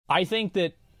I think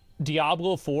that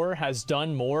Diablo 4 has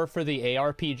done more for the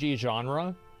ARPG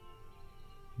genre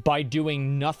by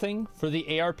doing nothing for the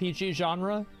ARPG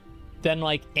genre than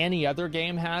like any other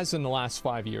game has in the last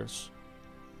 5 years.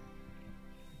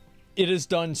 It has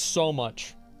done so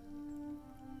much.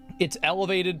 It's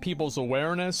elevated people's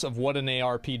awareness of what an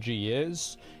ARPG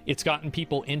is. It's gotten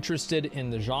people interested in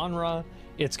the genre.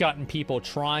 It's gotten people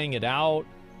trying it out.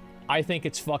 I think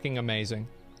it's fucking amazing.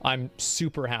 I'm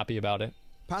super happy about it.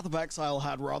 Path of Exile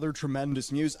had rather tremendous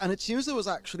news, and it's news that was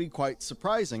actually quite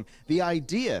surprising. The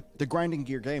idea the Grinding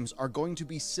Gear games are going to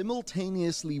be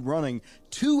simultaneously running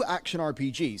 2 action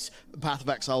RPGs, Path of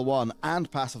Exile 1 and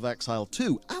Path of Exile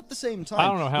 2, at the same time. I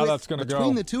don't know how that's going to go.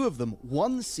 Between the two of them,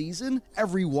 1 season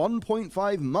every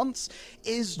 1.5 months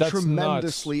is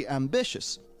tremendously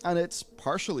ambitious. And it's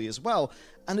partially as well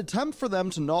an attempt for them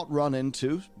to not run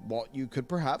into what you could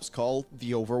perhaps call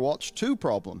the Overwatch 2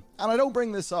 problem. And I don't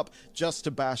bring this up just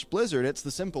to bash Blizzard, it's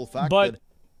the simple fact but that...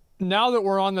 now that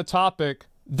we're on the topic,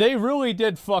 they really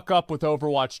did fuck up with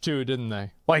Overwatch 2, didn't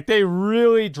they? Like, they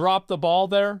really dropped the ball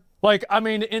there. Like, I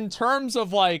mean, in terms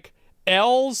of, like,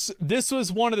 L's, this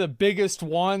was one of the biggest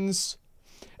ones.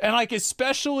 And, like,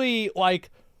 especially,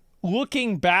 like,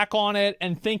 looking back on it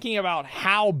and thinking about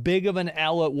how big of an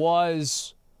L it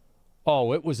was...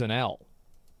 Oh, it was an L.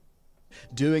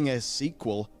 Doing a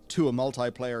sequel to a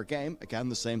multiplayer game, again,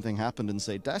 the same thing happened in,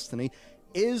 say, Destiny,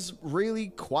 is really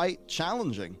quite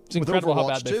challenging. It's incredible how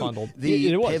bad they fumbled.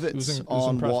 The pivots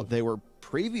on what they were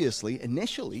previously,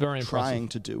 initially, trying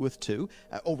to do with 2,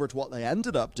 over to what they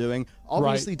ended up doing,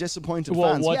 obviously disappointed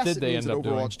fans. What yes, did they it means end up that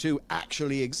Overwatch doing? 2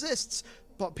 actually exists,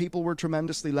 but people were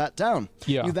tremendously let down.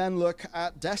 Yeah. You then look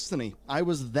at Destiny. I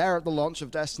was there at the launch of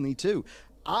Destiny 2.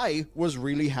 I was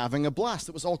really having a blast.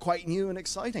 It was all quite new and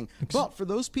exciting. But for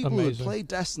those people who had played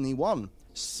Destiny 1,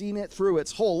 seen it through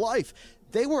its whole life,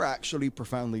 they were actually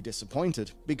profoundly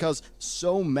disappointed because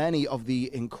so many of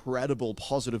the incredible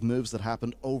positive moves that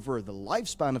happened over the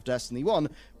lifespan of Destiny 1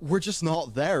 were just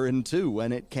not there in 2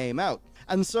 when it came out.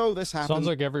 And so this happened. Sounds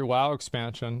like every WoW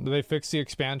expansion. They fix the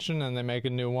expansion and they make a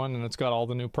new one and it's got all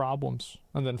the new problems.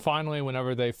 And then finally,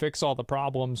 whenever they fix all the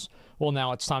problems, well,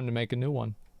 now it's time to make a new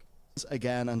one.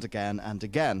 Again and again and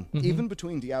again. Even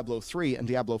between Diablo 3 and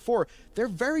Diablo 4, they're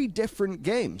very different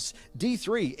games.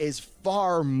 D3 is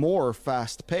far more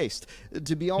fast-paced.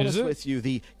 To be honest with you,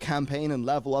 the campaign and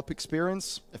level up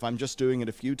experience, if I'm just doing it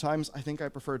a few times, I think I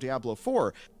prefer Diablo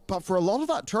 4. But for a lot of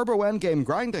that turbo endgame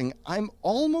grinding, I'm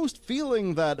almost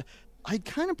feeling that I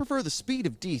kind of prefer the speed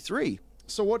of D3.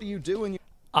 So what do you do when you...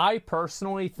 I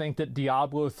personally think that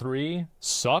Diablo 3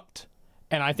 sucked,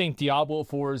 and I think Diablo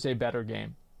 4 is a better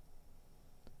game.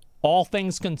 All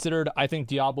things considered, I think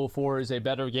Diablo 4 is a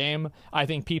better game. I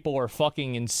think people are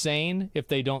fucking insane if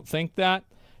they don't think that.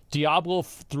 Diablo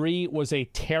 3 was a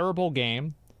terrible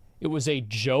game. It was a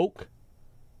joke.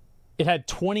 It had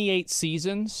 28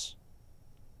 seasons.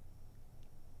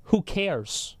 Who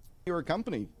cares? You're a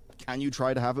company. Can you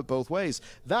try to have it both ways?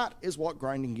 That is what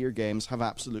Grinding Gear games have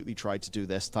absolutely tried to do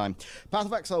this time. Path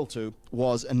of Exile 2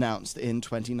 was announced in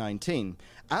 2019.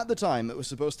 At the time, it was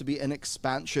supposed to be an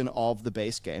expansion of the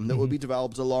base game that would be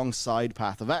developed alongside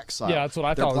Path of Exile. Yeah, that's what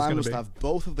I thought it was going to be. Their plan was to have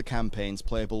both of the campaigns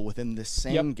playable within the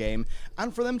same game,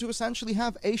 and for them to essentially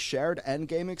have a shared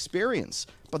endgame experience.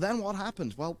 But then what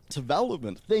happened? Well,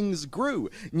 development. Things grew.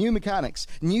 New mechanics,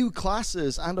 new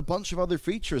classes, and a bunch of other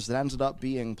features that ended up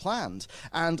being planned.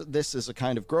 And this is a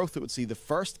kind of growth that would see the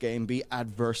first game be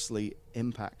adversely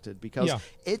impacted because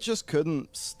it just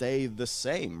couldn't stay the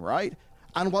same, right?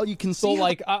 And while you can see... So,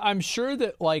 like, I'm sure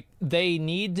that, like, they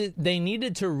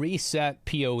needed to reset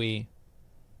PoE.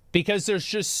 Because there's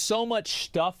just so much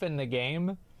stuff in the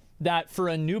game that for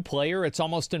a new player, it's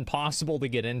almost impossible to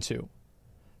get into.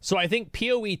 So I think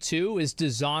PoE 2 is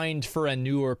designed for a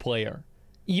newer player.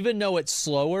 Even though it's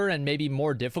slower and maybe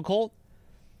more difficult,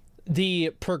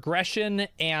 the progression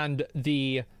and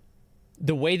the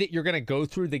way that you're going to go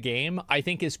through the game, I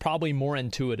think is probably more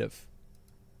intuitive.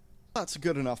 That's a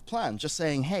good enough plan. Just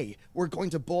saying, hey, we're going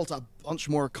to bolt a bunch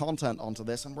more content onto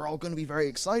this and we're all going to be very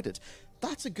excited.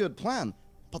 That's a good plan.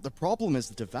 But the problem is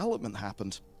the development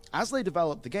happened. As they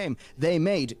developed the game, they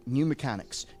made new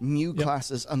mechanics, new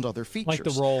classes, and other features. Like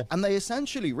the role. And they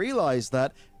essentially realized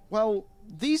that, well,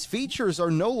 these features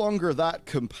are no longer that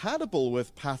compatible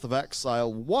with Path of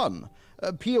Exile 1.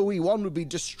 PoE 1 would be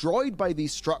destroyed by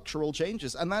these structural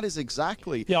changes, and that is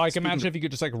exactly... Yeah, like imagine if you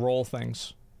could just, like, roll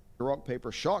things. Rock,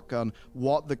 paper, shotgun,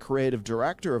 what the creative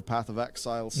director of Path of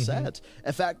Exile said.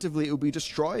 Effectively, it would be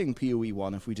destroying PoE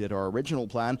 1 if we did our original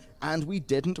plan, and we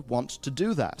didn't want to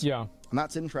do that. Yeah. And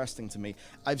that's interesting to me.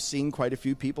 I've seen quite a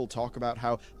few people talk about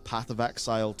how Path of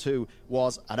Exile 2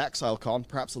 was, at ExileCon,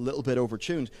 perhaps a little bit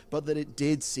overtuned, but that it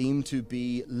did seem to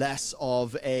be less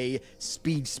of a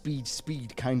speed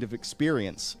kind of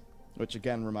experience, which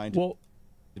again reminded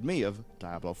me of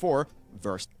Diablo 4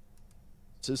 versus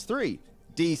 3.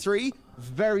 D3,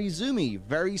 very zoomy,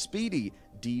 very speedy.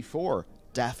 D4,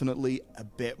 definitely a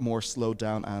bit more slowed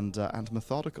down and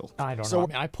methodical. I don't know. I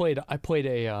mean, I played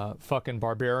a fucking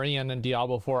barbarian in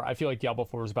Diablo 4. I feel like Diablo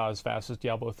 4 is about as fast as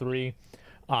Diablo 3,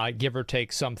 give or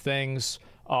take some things.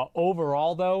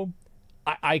 Overall, though,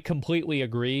 I completely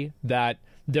agree that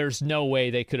there's no way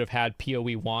they could have had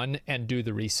PoE 1 and do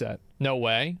the reset. No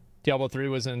way. Diablo 3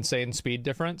 was an insane speed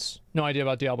difference. No idea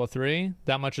about Diablo 3.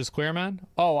 That much is clear, man.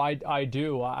 Oh, I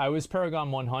do. I was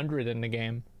Paragon 100 in the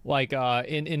game. Like,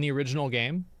 in the original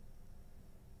game.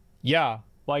 Yeah,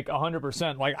 like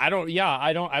 100%. Like, I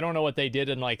don't know what they did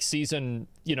in like season,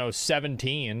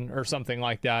 17 or something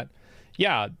like that.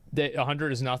 Yeah,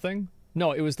 100 is nothing.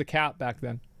 No, it was the cap back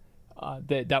then.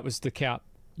 That was the cap.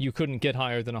 You couldn't get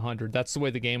higher than 100. That's the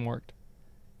way the game worked.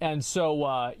 And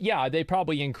so, yeah, they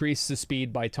probably increased the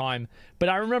speed by time. But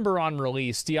I remember on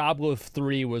release, Diablo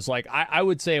 3 was like, I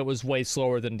would say it was way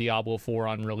slower than Diablo 4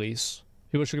 on release.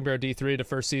 People should compare D3 to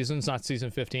first seasons, not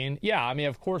season 15. Yeah, I mean,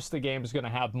 of course the game is going to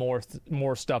have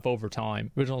more stuff over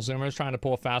time. Original Zoomers trying to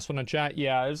pull a fast one in chat.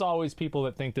 Yeah, there's always people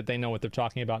that think that they know what they're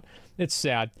talking about. It's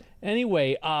sad.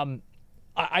 Anyway,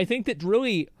 I think that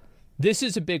really this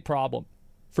is a big problem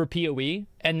for PoE,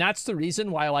 and that's the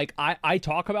reason why, like, I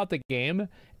talk about the game,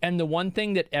 and the one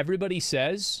thing that everybody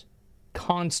says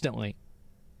constantly,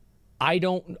 I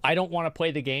don't want to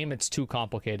play the game. It's too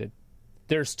complicated.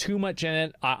 There's too much in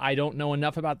it. I don't know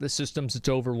enough about the systems. It's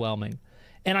overwhelming.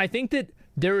 And I think that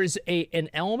there is an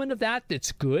element of that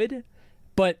that's good,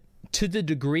 but to the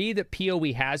degree that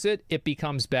PoE has it, it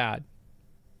becomes bad.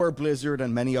 Where Blizzard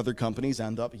and many other companies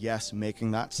end up, yes,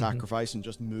 making that sacrifice and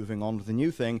just moving on to the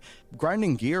new thing,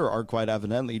 Grinding Gear are quite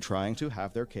evidently trying to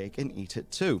have their cake and eat it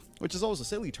too, which is always a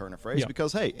silly turn of phrase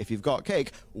because, hey, if you've got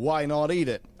cake, why not eat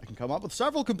it? I can come up with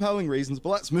several compelling reasons, but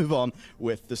let's move on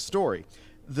with the story.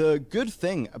 The good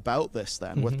thing about this,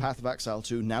 then, with Path of Exile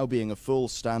 2 now being a full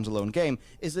standalone game,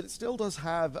 is that it still does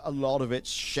have a lot of its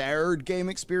shared game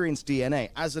experience DNA.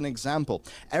 As an example,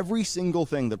 every single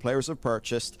thing that players have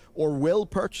purchased or will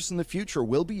purchase in the future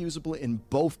will be usable in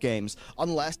both games,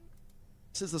 unless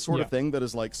this is the sort of thing that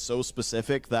is, like, so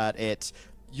specific that it,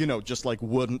 just, like,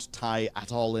 wouldn't tie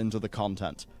at all into the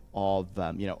content of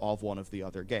of one of the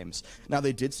other games. Now,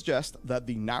 they did suggest that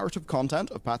the narrative content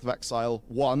of Path of Exile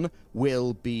 1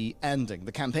 will be ending.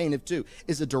 The campaign of 2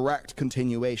 is a direct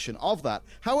continuation of that.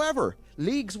 However,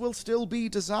 leagues will still be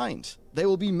designed. They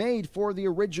will be made for the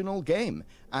original game,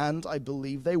 and I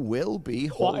believe they will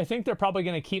be Well, I think they're probably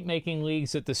going to keep making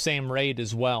leagues at the same rate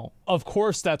as well. Of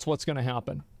course, that's what's going to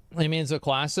happen. I mean, the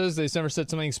classes, they never said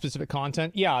something specific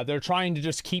content. Yeah, they're trying to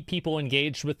just keep people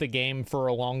engaged with the game for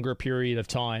a longer period of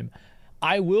time.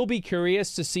 I will be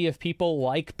curious to see if people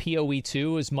like PoE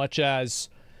 2 as much as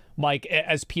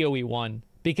PoE 1.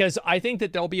 Because I think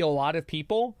that there'll be a lot of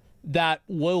people that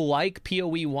will like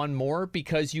PoE 1 more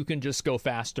because you can just go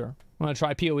faster. I'm going to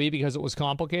try PoE because it was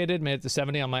complicated, made it to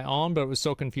 70 on my own, but it was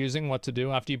so confusing what to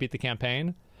do after you beat the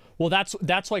campaign. Well, that's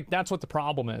what the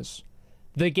problem is.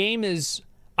 The game is...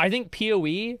 I think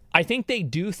PoE, I think they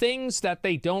do things that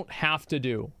they don't have to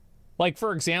do. Like,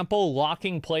 for example,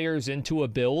 locking players into a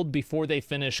build before they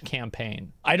finish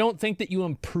campaign. I don't think that you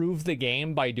improve the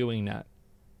game by doing that.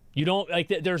 You don't,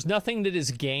 like, there's nothing that is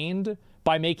gained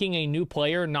by making a new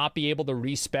player not be able to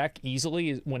respec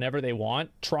easily whenever they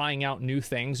want, trying out new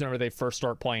things whenever they first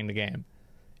start playing the game.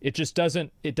 It just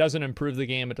doesn't improve the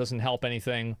game. It doesn't help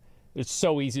anything. It's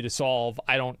so easy to solve.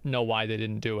 I don't know why they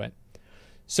didn't do it.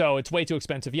 So it's way too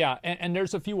expensive. Yeah, and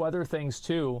there's a few other things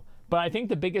too. But I think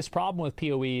the biggest problem with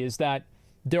PoE is that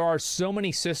there are so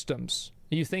many systems.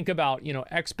 You think about,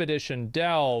 Expedition,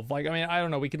 Delve, like, I mean, I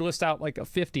don't know, we could list out like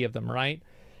 50 of them, right?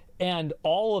 And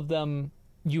all of them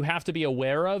you have to be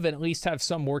aware of and at least have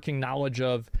some working knowledge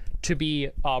of to be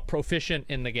proficient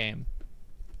in the game.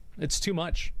 It's too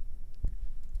much.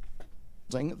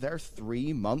 Their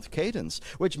 3-month cadence,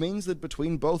 which means that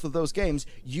between both of those games,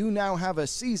 you now have a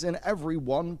season every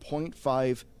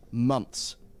 1.5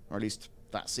 months. Or at least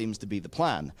that seems to be the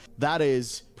plan. That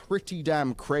is pretty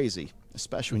damn crazy,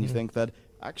 especially when you think that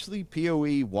actually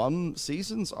PoE 1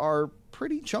 seasons are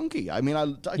pretty chunky. I mean,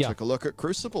 I took a look at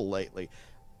Crucible lately,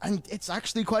 and it's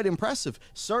actually quite impressive.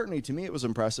 Certainly to me it was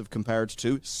impressive compared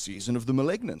to Season of the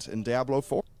Malignant in Diablo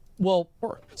 4. Well,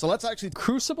 so let's actually...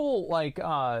 Crucible, like,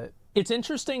 It's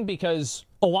interesting because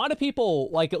a lot of people,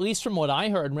 like at least from what I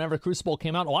heard whenever Crucible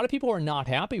came out, a lot of people are not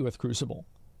happy with Crucible.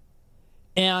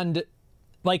 And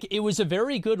like it was a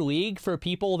very good league for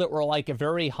people that were like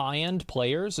very high-end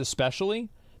players, especially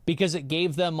because it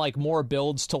gave them like more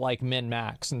builds to like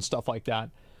min-max and stuff like that.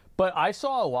 But I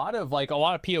saw a lot of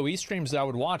PoE streams that I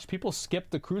would watch. People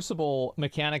skipped the Crucible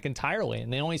mechanic entirely,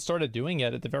 and they only started doing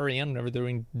it at the very end whenever they're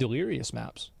doing Delirious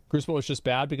maps. Crucible was just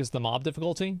bad because of the mob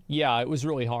difficulty? Yeah, it was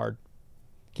really hard.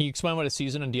 Can you explain what a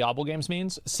season in Diablo games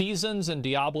means? Seasons in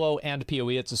Diablo and PoE,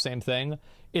 it's the same thing.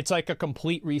 It's like a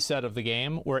complete reset of the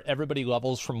game where everybody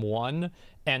levels from 1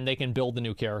 and they can build a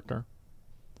new character.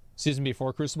 Season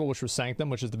before Crucible, which was Sanctum,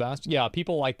 which is the best. Yeah,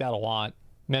 people like that a lot.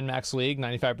 Min-max league,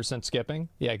 95% skipping.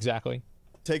 Yeah, exactly.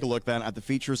 Take a look then at the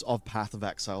features of Path of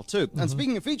Exile 2. And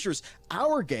speaking of features,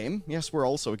 our game, yes, we're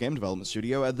also a game development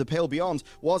studio, The Pale Beyond,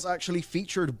 was actually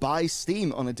featured by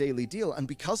Steam on a daily deal, and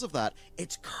because of that,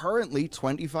 it's currently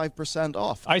 25%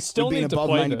 off. I still need to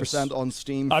play this. 90% on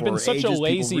Steam I've for been such ages. a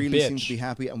lazy People really bitch. seem to be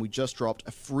happy, and we just dropped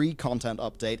a free content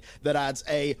update that adds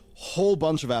a whole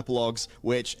bunch of epilogues,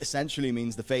 which essentially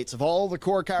means the fates of all the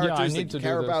core characters that you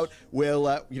care about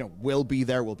will be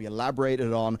there, will be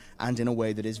elaborated on, and in a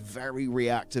way that is very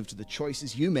reactive to the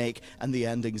choices you make and the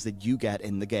endings that you get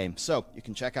in the game. So you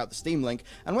can check out the Steam link.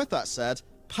 And with that said,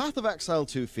 Path of Exile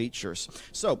 2 features.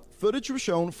 So footage was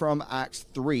shown from Act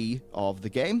 3 of the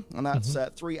game, and that's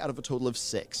 3 out of a total of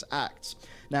 6 acts.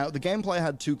 Now, the gameplay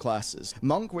had 2 classes.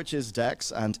 Monk, which is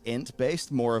Dex and Int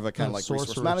based, more of a kind of like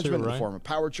resource management in the form of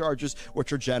power charges,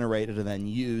 which are generated and then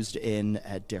used in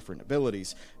different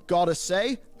abilities. Gotta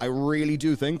say, I really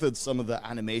do think that some of the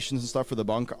animations and stuff for the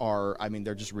Monk are, I mean,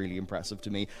 they're just really impressive to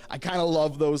me. I kind of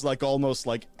love those like almost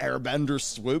like airbender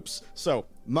swoops. So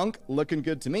Monk looking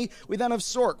good to me. We then have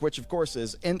Sork, which of course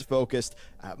is Int focused,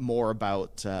 more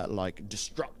about like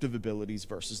destructive abilities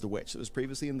versus the Witch that was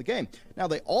previously in the game. Now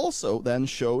they also then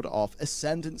showed off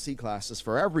Ascendancy classes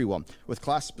for everyone, with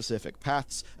class specific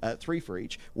paths, 3 for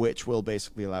each, which will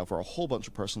basically allow for a whole bunch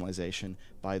of personalization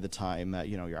by the time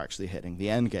you're actually hitting the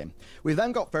end game. We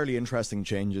then got fairly interesting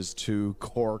changes to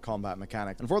core combat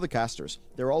mechanics, and for the casters,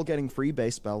 they're all getting free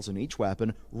base spells in each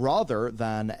weapon rather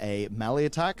than a melee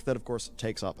attack that of course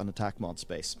takes up an attack mod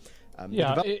space.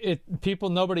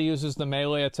 Nobody uses the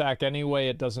melee attack anyway,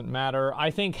 it doesn't matter.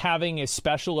 I think having a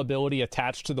special ability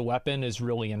attached to the weapon is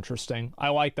really interesting. I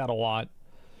like that a lot.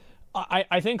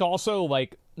 I think also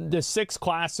like the 6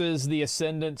 classes, the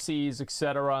ascendancies,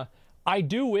 etc. I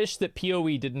do wish that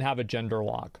PoE didn't have a gender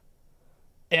lock.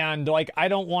 And like I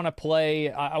want to play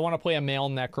a male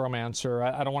necromancer.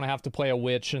 I don't want to have to play a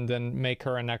witch and then make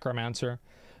her a necromancer.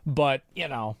 But,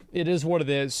 it is what it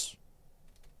is.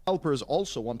 Developers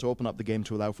also want to open up the game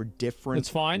to allow for different. It's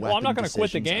fine. Well, I'm not going to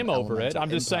quit the game over it. I'm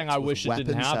just saying I wish it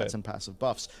didn't have it. And passive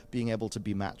buffs being able to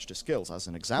be matched to skills. As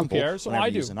an example, who cares? whenever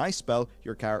you use an ice spell,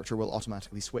 your character will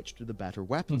automatically switch to the better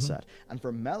weapon set. And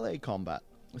for melee combat,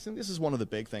 I think this is one of the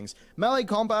big things. Melee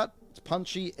combat, it's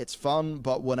punchy, it's fun,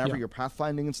 but whenever your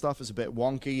pathfinding and stuff is a bit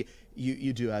wonky,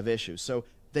 you do have issues. So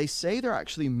they say they're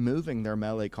actually moving their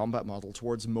melee combat model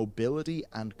towards mobility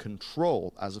and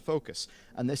control as a focus.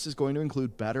 And this is going to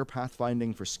include better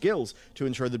pathfinding for skills to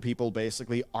ensure that people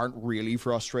basically aren't really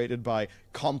frustrated by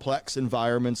complex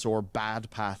environments or bad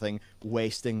pathing,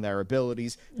 wasting their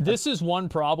abilities. This is one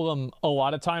problem a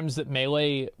lot of times that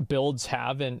melee builds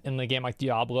have in the game like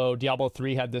Diablo. Diablo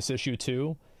 3 had this issue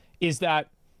too, is that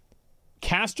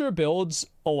caster builds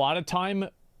a lot of time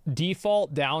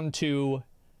default down to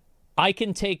I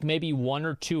can take maybe 1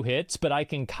 or 2 hits, but I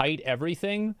can kite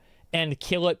everything and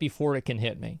kill it before it can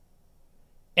hit me.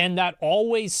 And that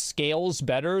always scales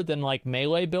better than like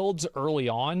melee builds early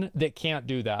on that can't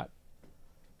do that.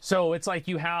 So it's like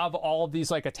you have all of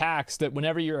these like attacks that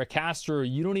whenever you're a caster,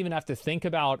 you don't even have to think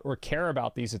about or care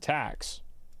about these attacks.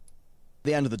 At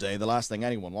the end of the day, the last thing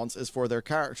anyone wants is for their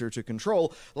character to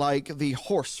control like the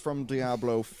horse from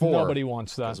Diablo 4. Nobody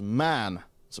wants that. Because man,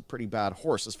 it's a pretty bad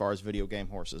horse as far as video game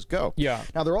horses go. Yeah.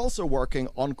 Now, they're also working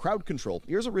on crowd control.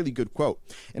 Here's a really good quote.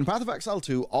 In Path of Exile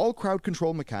 2, all crowd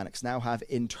control mechanics now have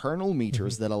internal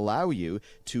meters that allow you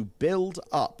to build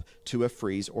up to a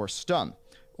freeze or stun,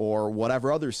 or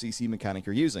whatever other CC mechanic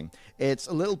you're using. It's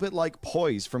a little bit like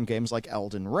poise from games like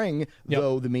Elden Ring,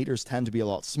 though the meters tend to be a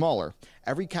lot smaller.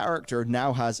 Every character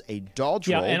now has a dodge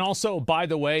roll. Yeah, and also, by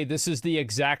the way, this is the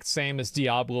exact same as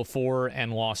Diablo 4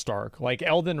 and Lost Ark. Like,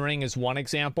 Elden Ring is one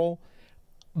example,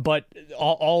 but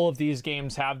all of these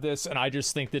games have this, and I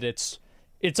just think that it's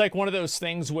like one of those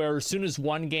things where as soon as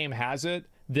one game has it,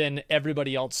 then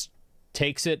everybody else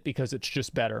takes it because it's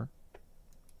just better.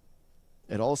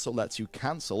 It also lets you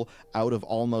cancel out of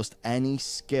almost any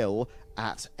skill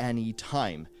at any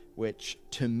time, which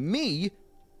to me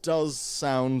does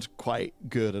sound quite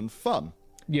good and fun.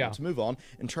 Yeah. To move on,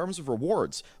 in terms of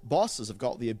rewards, bosses have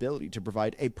got the ability to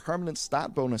provide a permanent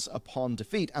stat bonus upon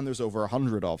defeat, and there's over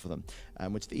 100 of them,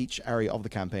 with each area of the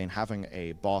campaign having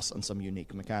a boss and some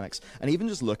unique mechanics. And even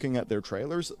just looking at their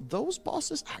trailers, those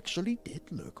bosses actually did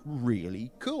look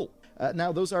really cool.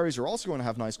 Now, those areas are also going to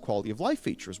have nice quality of life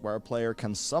features, where a player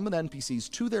can summon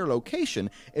NPCs to their location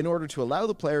in order to allow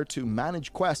the player to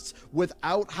manage quests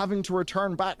without having to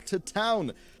return back to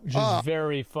town. Which is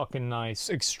very fucking nice.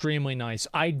 Extremely nice.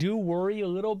 I do worry a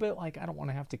little bit, like, I don't want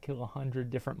to have to kill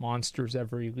 100 different monsters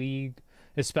every league,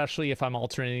 especially if I'm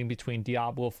alternating between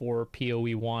Diablo 4,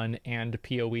 PoE 1, and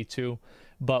PoE 2.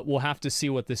 But we'll have to see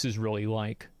what this is really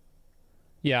like.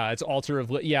 Yeah, it's Altar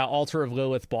of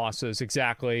Lilith bosses,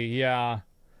 exactly, yeah.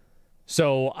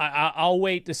 So I'll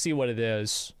wait to see what it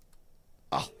is.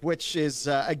 Which is,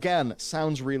 again,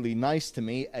 sounds really nice to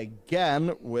me.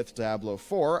 Again, with Diablo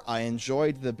 4, I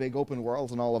enjoyed the big open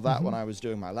world and all of that when I was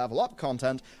doing my level up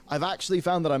content. I've actually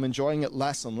found that I'm enjoying it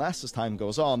less and less as time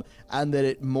goes on, and that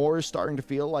it more is starting to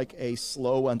feel like a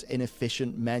slow and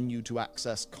inefficient menu to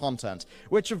access content,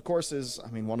 which of course is,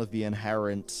 I mean, one of the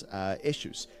inherent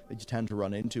issues that you tend to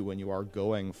run into when you are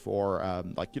going for,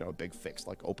 like, you know, a big fixed,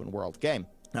 like, open world game.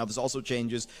 Now, there's also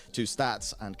changes to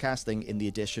stats and casting in the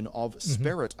addition of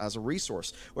Spirit as a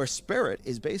resource, where Spirit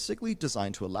is basically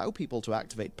designed to allow people to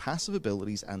activate passive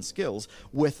abilities and skills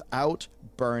without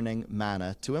burning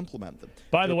mana to implement them.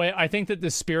 By the way, I think that the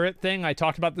Spirit thing, I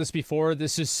talked about this before,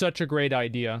 this is such a great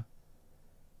idea.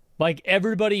 Like,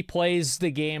 everybody plays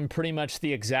the game pretty much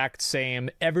the exact same.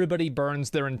 Everybody burns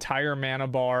their entire mana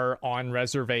bar on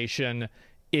reservation.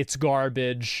 It's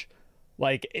garbage.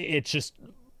 Like, it's just...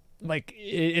 Like,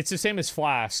 it's the same as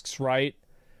flasks, right?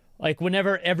 Like,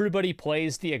 whenever everybody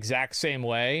plays the exact same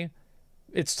way,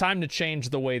 it's time to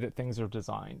change the way that things are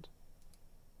designed.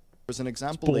 There's an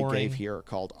example they gave here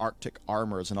called Arctic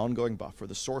Armor as an ongoing buff for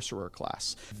the Sorcerer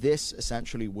class. This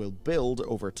essentially will build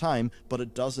over time, but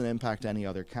it doesn't impact any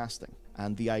other casting.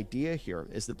 And the idea here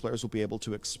is that players will be able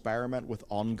to experiment with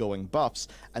ongoing buffs,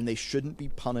 and they shouldn't be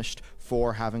punished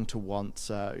for having to want,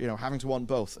 having to want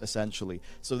both, essentially.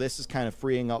 So this is kind of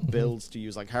freeing up builds to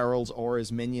use like heralds or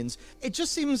as minions. It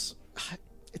just seems,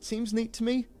 it seems neat to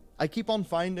me. I keep on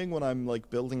finding when I'm like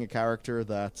building a character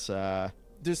that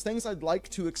there's things I'd like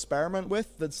to experiment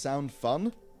with that sound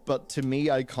fun, but to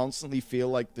me, I constantly feel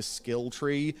like the skill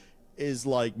tree is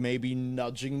like maybe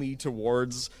nudging me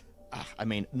towards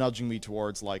nudging me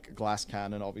towards like glass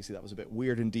cannon. Obviously that was a bit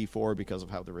weird in D4 because of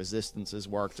how the resistances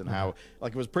worked and how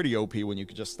like it was pretty OP when you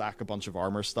could just stack a bunch of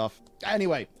armor stuff.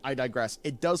 Anyway, I digress.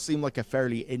 It does seem like a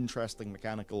fairly interesting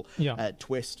mechanical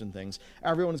twist and things.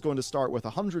 Everyone is going to start with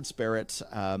 100 spirit,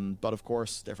 but of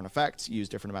course different effects use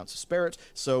different amounts of spirit,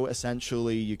 so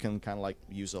essentially you can kind of like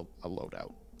use a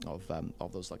loadout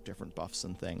of those like different buffs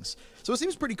and things. So it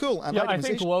seems pretty cool. And yeah, I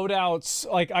think loadouts,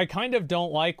 like, I kind of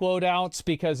don't like loadouts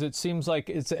because it seems like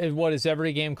it's what is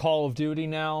every game Call of Duty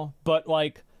now, but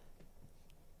like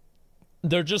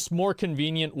they're just more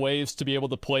convenient ways to be able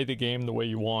to play the game the way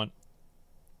you want.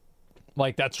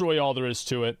 Like, that's really all there is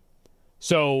to it.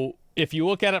 So if you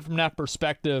look at it from that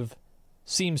perspective,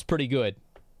 seems pretty good.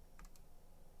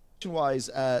 Wise,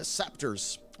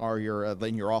 scepters are your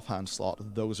in your offhand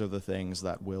slot. Those are the things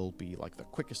that will be like the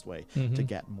quickest way to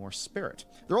get more spirit.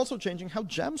 They're also changing how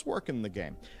gems work in the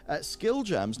game. Skill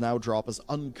gems now drop as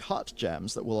uncut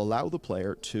gems that will allow the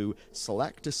player to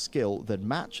select a skill that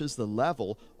matches the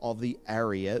level of the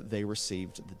area they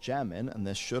received the gem in, and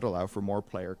this should allow for more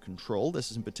player control.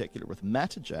 This is in particular with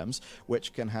meta gems,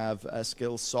 which can have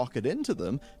skills socket into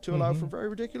them to allow for very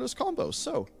ridiculous combos.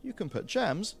 So you can put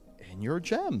gems in your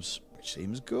gems, which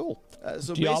seems cool.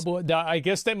 So Diablo, I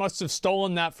guess they must have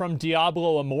stolen that from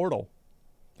Diablo Immortal,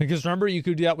 because remember, you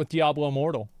could do that with Diablo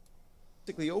Immortal.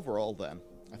 Basically, overall, then,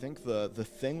 I think the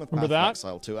thing with Path of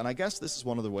Exile 2, and I guess this is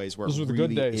one of the ways where it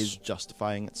really is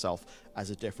justifying itself as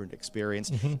a different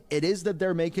experience, it is that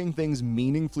they're making things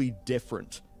meaningfully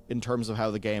different in terms of how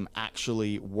the game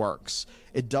actually works.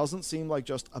 It doesn't seem like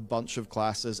just a bunch of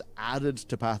classes added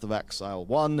to Path of Exile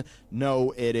 1.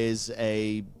 No, it is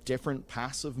a different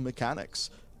passive mechanics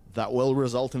that will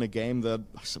result in a game that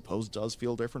I suppose does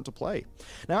feel different to play.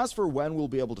 Now, as for when we'll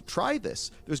be able to try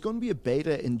this, there's going to be a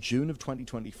beta in June of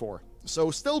 2024.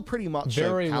 So still pretty much a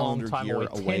calendar year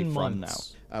away from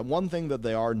now. One thing that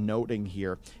they are noting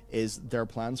here is their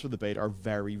plans for the beta are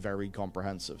very, very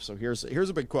comprehensive. So here's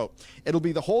a big quote. It'll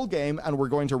be the whole game, and we're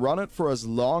going to run it for as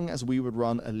long as we would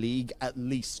run a league at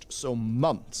least, so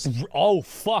months. Oh,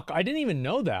 fuck. I didn't even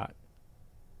know that.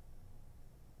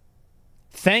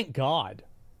 Thank God.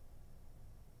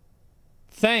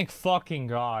 Thank fucking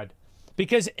God.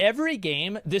 Because every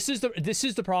game, this is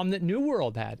the problem that New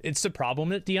World had. It's the problem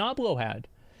that Diablo had.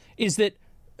 Is that,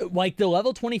 like, the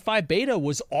level 25 beta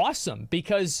was awesome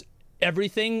because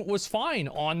everything was fine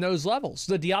on those levels.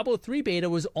 The Diablo 3 beta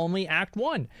was only Act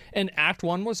 1, and Act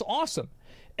 1 was awesome.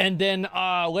 And then,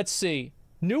 let's see,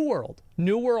 New World.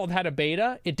 New World had a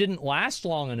beta. It didn't last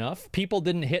long enough. People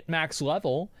didn't hit max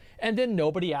level, and then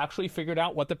nobody actually figured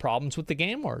out what the problems with the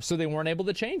game were, so they weren't able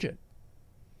to change it.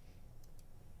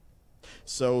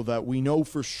 So that we know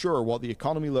for sure what the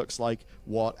economy looks like,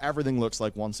 what everything looks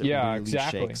like once it really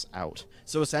shakes out.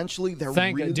 So essentially, they're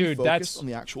really focused on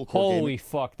the actual core holy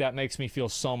fuck, that makes me feel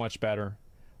so much better.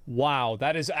 Wow,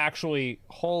 that is actually,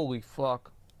 holy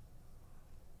fuck.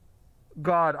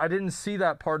 God, I didn't see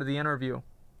that part of the interview.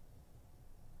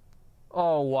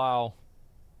 Oh, wow.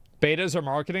 Betas are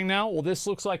marketing now? Well, this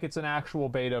looks like it's an actual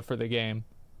beta for the game.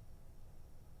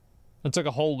 It's like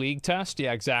a whole league test?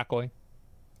 Yeah, exactly.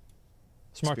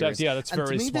 Smart devs, yeah, that's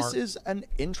very smart. And to me, this is an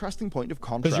interesting point of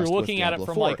contrast. Because you're looking at it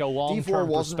from like a long-term perspective. D4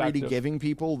 wasn't really giving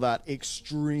people that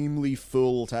extremely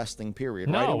full testing period,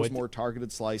 right? It was more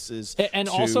targeted slices. And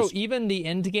also, even the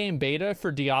end-game beta for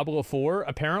Diablo 4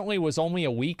 apparently was only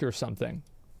a week or something.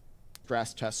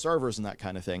 Stress test servers and that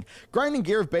kind of thing. Grinding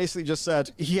Gear basically just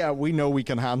said, yeah, we know we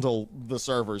can handle the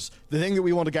servers. The thing that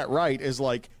we want to get right is,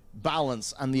 like,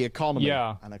 balance and the economy.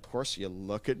 Yeah. And of course, you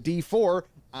look at D4,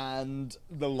 and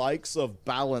the likes of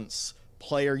balance,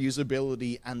 player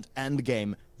usability, and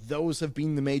endgame, those have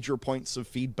been the major points of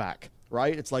feedback,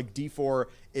 right? It's like D4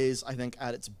 is, I think,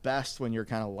 at its best when you're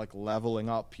kind of like leveling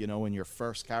up, you know, in your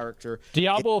first character.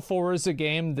 Diablo 4 is a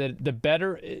game that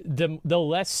the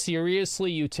less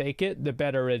seriously you take it, the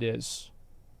better it is.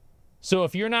 So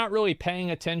if you're not really paying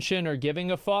attention or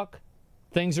giving a fuck,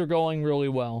 things are going really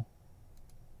well.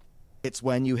 It's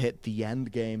when you hit the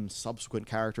end game, subsequent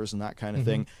characters and that kind of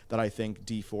thing, that I think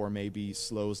D4 maybe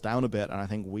slows down a bit and I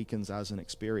think weakens as an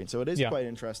experience. So it is quite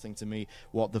interesting to me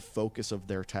what the focus of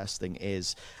their testing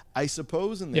is. I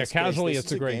suppose in this case, this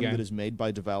is a game that is made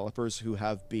by developers who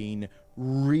have been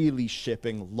really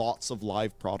shipping lots of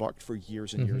live product for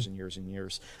years and years and years and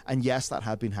years. And yes, that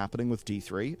had been happening with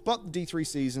D3, but D3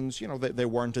 seasons, you know, they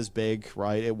weren't as big,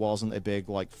 right? It wasn't a big,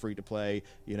 like, free-to-play,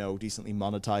 you know, decently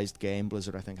monetized game.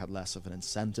 Blizzard, I think, had less of an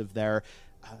incentive there.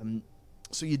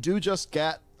 So you do just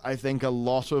get, I think, a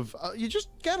lot of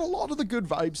the good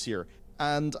vibes here.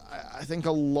 And I think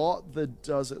a lot that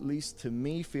does, at least to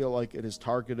me, feel like it is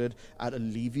targeted at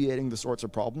alleviating the sorts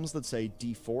of problems that, say,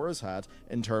 D4 has had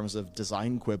in terms of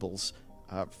design quibbles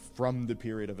from the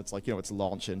period of its, like, you know, its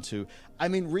launch into. I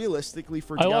mean, realistically,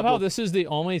 for Diablo, I love how this is the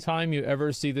only time you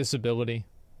ever see this ability.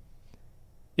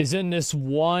 Is in this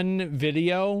one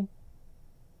video.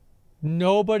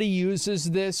 Nobody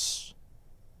uses this.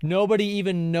 Nobody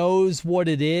even knows what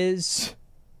it is.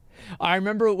 I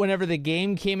remember whenever the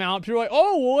game came out, people were like,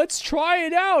 oh, well, let's try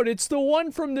it out. It's the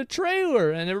one from the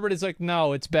trailer. And everybody's like,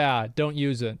 no, it's bad. Don't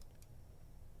use it.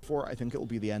 I think it will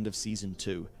be the end of Season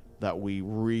 2 that we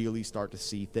really start to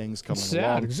see things coming along.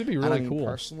 Sad, because it'd be really cool.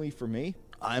 Personally, for me,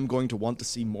 I'm going to want to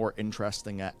see more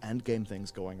interesting endgame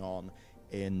things going on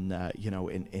in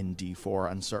in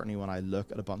D4, and certainly when I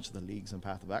look at a bunch of the leagues in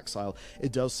Path of Exile,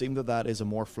 it does seem that is a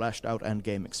more fleshed out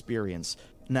endgame experience.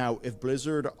 Now, if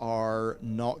Blizzard are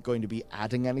not going to be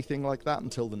adding anything like that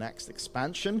until the next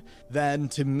expansion, then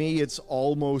to me it's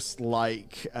almost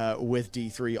like with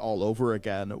D3 all over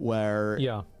again, where,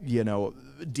 you know,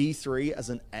 D3 as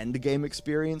an endgame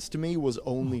experience to me was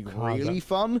only really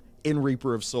fun in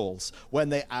Reaper of Souls, when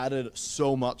they added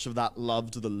so much of that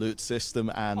love to the loot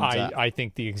system. And I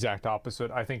think the exact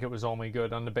opposite. I think it was only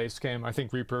good on the base game. I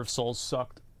think Reaper of Souls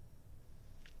sucked.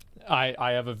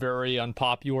 I have a very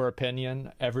unpopular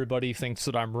opinion. Everybody thinks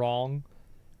that I'm wrong.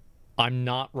 I'm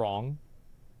not wrong,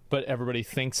 but everybody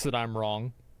thinks that I'm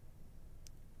wrong.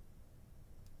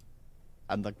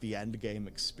 And like the end game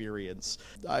experience,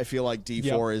 I feel like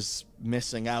D4 is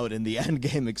missing out in the end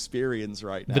game experience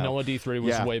right now. Vanilla D3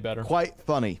 was way better. Quite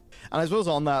funny. And I suppose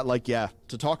on that, like, to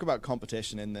talk about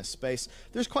competition in this space,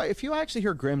 there's quite a few. Actually,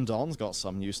 here Grim Dawn's got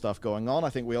some new stuff going on. I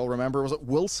think we all remember, was it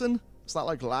Wilson? Was that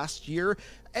like last year?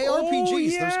 ARPGs. Oh,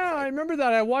 yeah, I remember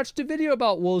that. I watched a video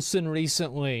about Wilson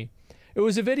recently. It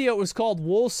was a video, it was called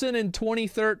Wilson in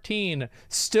 2013.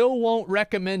 Still won't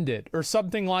recommend it, or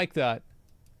something like that.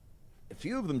 A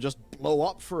few of them just blow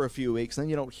up for a few weeks, and then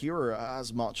you don't hear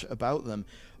as much about them.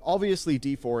 Obviously,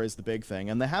 D4 is the big thing,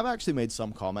 and they have actually made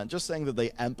some comment just saying that they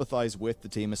empathize with the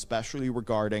team, especially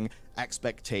regarding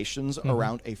expectations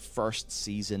around a first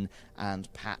season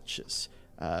and patches.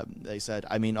 They said,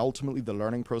 I mean, ultimately the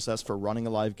learning process for running a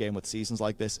live game with seasons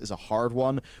like this is a hard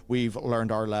one. We've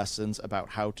learned our lessons about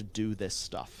how to do this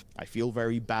stuff. I feel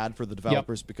very bad for the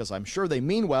developers because I'm sure they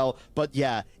mean well, but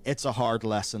yeah, it's a hard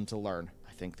lesson to learn.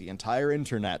 I think the entire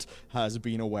internet has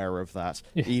been aware of that.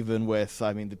 Even with,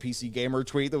 I mean, the PC Gamer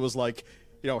tweet that was like,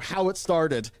 you know, how it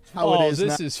started, how it is now. Oh,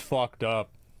 this is fucked up.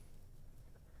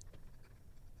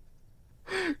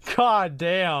 God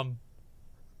damn.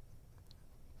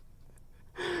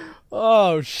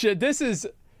 Oh shit, that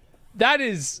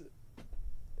is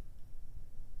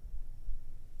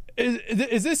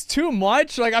this too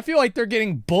much? Like, I feel like they're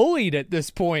getting bullied at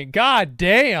this point. God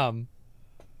damn.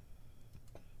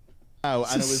 And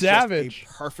it was savage.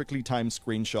 Just a perfectly timed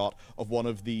screenshot of one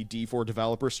of the D4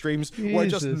 developer streams where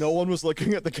just no one was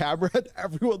looking at the camera and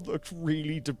everyone looked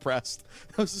really depressed.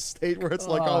 That was a state where it's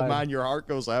like, oh man, your heart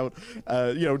goes out,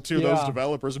 you know, to those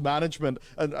developers, management,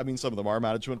 and I mean, some of them are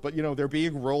management, but you know, they're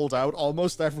being rolled out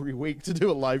almost every week to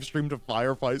do a live stream to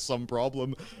firefight some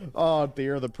problem. Oh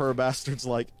dear, the poor bastards.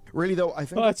 Like, really though, I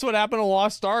think that's what happened to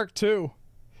Lost Ark too.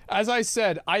 As I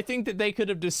said, I think that they could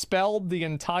have dispelled the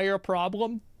entire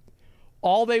problem.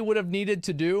 All they would have needed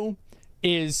to do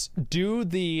is do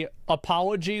the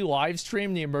apology live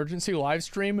stream, the emergency live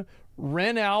stream,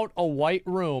 rent out a white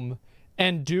room,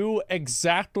 and do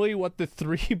exactly what the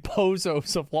 3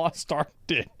 bozos of Lost Ark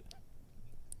did.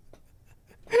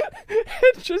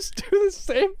 And just do the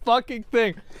same fucking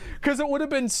thing. Because it would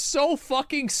have been so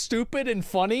fucking stupid and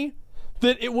funny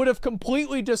that it would have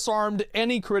completely disarmed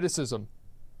any criticism.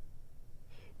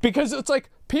 Because it's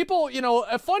like, people, you know,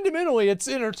 fundamentally it's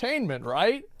entertainment,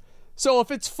 right? So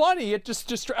if it's funny, it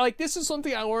just like, this is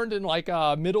something I learned in like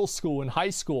middle school and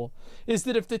high school, is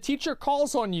that if the teacher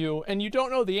calls on you and you don't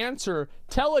know the answer,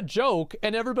 tell a joke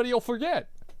and everybody will forget.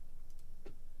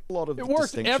 A lot of the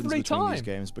distinctions between these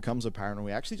games becomes apparent when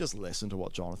we actually just listen to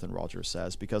what Jonathan Rogers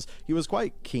says, because he was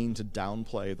quite keen to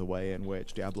downplay the way in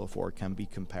which Diablo 4 can be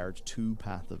compared to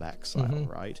Path of Exile,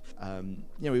 right? You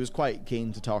know, he was quite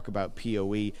keen to talk about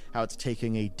PoE, how it's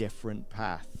taking a different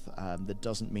path. That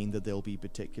doesn't mean that there'll be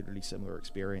particularly similar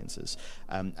experiences.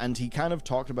 And he kind of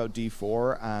talked about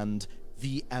D4 and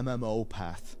the MMO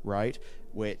path, right?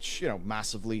 Which, you know,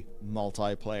 massively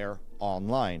multiplayer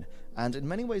online. And in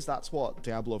many ways, that's what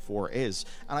Diablo 4 is.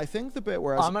 And I think the bit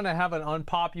where I'm going to have an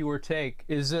unpopular take,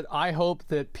 is that I hope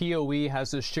that PoE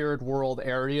has a shared world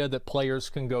area that players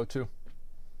can go to.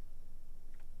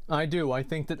 I do. I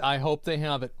think that, I hope they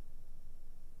have it.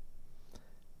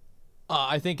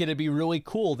 I think it'd be really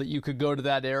cool that you could go to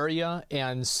that area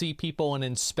and see people and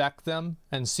inspect them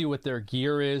and see what their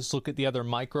gear is, look at the other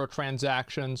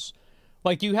microtransactions.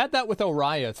 Like, you had that with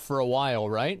Oriath for a while,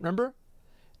 right? Remember?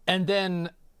 And then,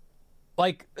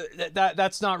 like,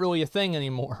 that's not really a thing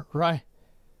anymore, right?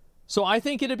 So I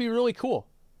think it'd be really cool.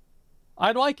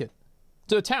 I'd like it.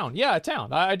 To a town. Yeah, a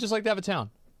town. I'd just like to have a town.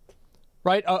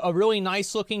 Right? A really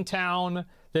nice looking town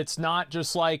that's not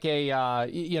just like a,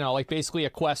 you know, like basically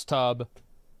a quest hub.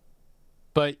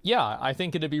 But yeah, I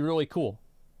think it'd be really cool.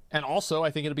 And also, I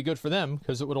think it'd be good for them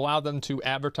because it would allow them to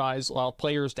advertise, allow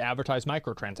players to advertise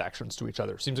microtransactions to each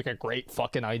other. Seems like a great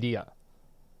fucking idea.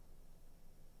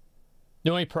 The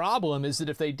only problem is that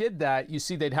if they did that, you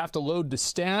see, they'd have to load the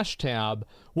stash tab.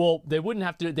 Well, they wouldn't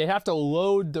have to, they'd have to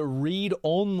load the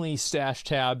read-only stash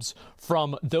tabs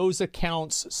from those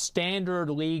accounts'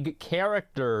 standard league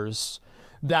characters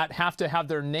that have to have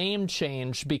their name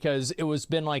changed because it was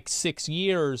been like 6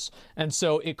 years. And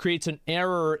so it creates an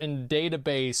error in the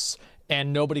database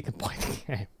and nobody can play the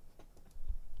game.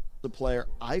 The player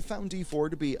I found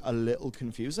D4 to be a little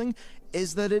confusing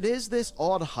is that it is this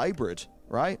odd hybrid,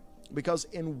 right? Because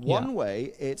in one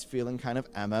way, it's feeling kind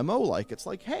of MMO-like. It's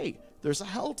like, hey, there's a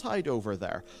hell tide over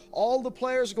there. All the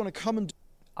players are going to come and...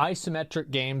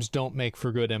 Isometric games don't make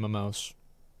for good MMOs.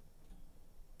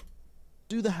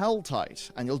 Do the hell tide,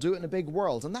 and you'll do it in a big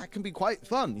world, and that can be quite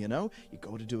fun, you know? You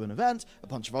go to do an event, a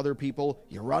bunch of other people,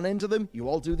 you run into them, you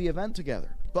all do the event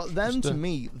together. But then, to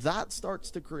me, that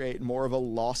starts to create more of a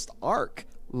Lost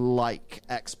Ark-like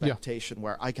expectation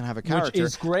where I can have a character... Which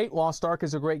is great. Lost Ark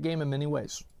is a great game in many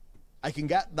ways. I can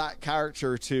get that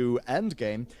character to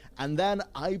endgame, and then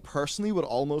I personally would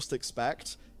almost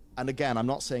expect, and again, I'm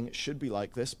not saying it should be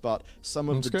like this, but some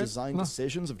of the design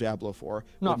decisions of Diablo 4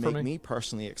 would make me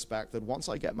personally expect that once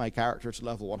I get my character to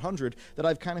level 100, that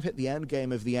I've kind of hit the end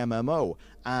game of the MMO,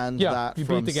 and that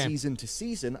from season to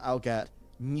season, I'll get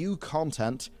new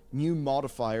content, new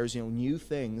modifiers, you know, new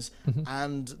things,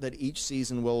 and that each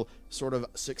season will sort of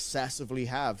successively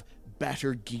have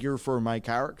better gear for my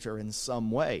character in some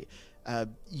way.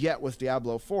 Yet with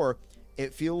Diablo 4,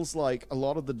 it feels like a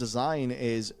lot of the design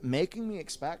is making me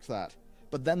expect that,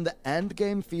 but then the end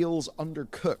game feels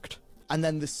undercooked. And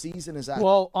then the season is at...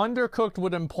 Well, undercooked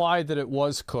would imply that it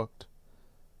was cooked.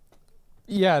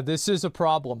 Yeah, this is a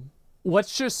problem.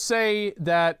 Let's just say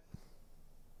that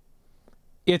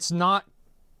it's not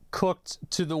cooked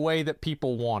to the way that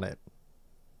people want it.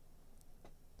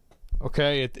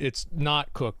 Okay, it's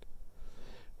not cooked.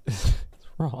 It's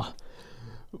raw.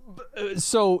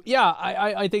 So, yeah,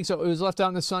 I think so. It was left out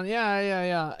in the sun.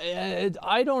 Yeah.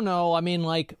 I don't know. I mean,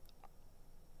 like,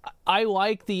 I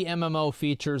like the MMO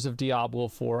features of Diablo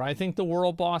 4. I think the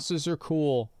world bosses are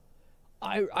cool.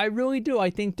 I really do.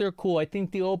 I think they're cool. I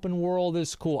think the open world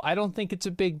is cool. I don't think it's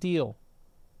a big deal.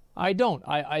 I don't.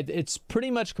 It's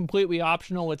pretty much completely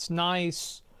optional. It's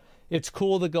nice. It's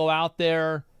cool to go out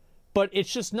there. But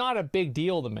it's just not a big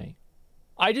deal to me.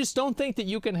 I just don't think that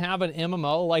you can have an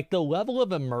MMO, like the level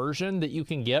of immersion that you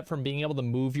can get from being able to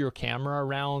move your camera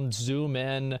around, zoom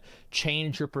in,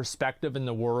 change your perspective in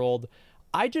the world.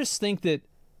 I just think that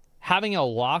having a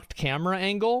locked camera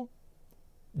angle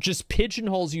just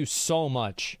pigeonholes you so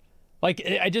much. Like,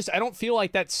 I don't feel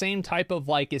like that same type of,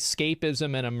 like,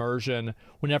 escapism and immersion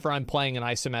whenever I'm playing an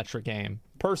isometric game,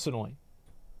 personally.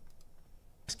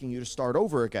 Asking you to start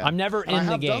over again. I'm never in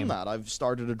the game. I've done that. I've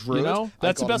started a druid. You know,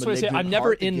 that's the best way to say it. I'm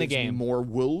never in the game. More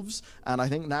wolves, and I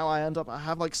think now I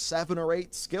have like 7 or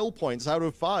 8 skill points out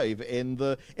of 5 in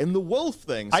the wolf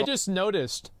thing. So I just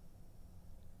noticed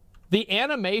the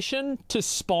animation to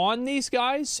spawn these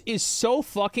guys is so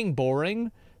fucking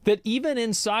boring that even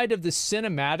inside of the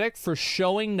cinematic for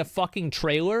showing the fucking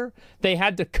trailer, they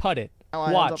had to cut it.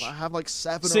 Watch. I have like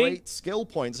 7 or 8 skill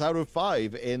points out of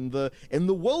 5 in the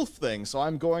wolf thing, so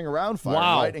I'm going around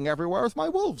fighting everywhere with my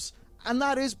wolves, and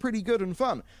that is pretty good and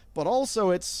fun. But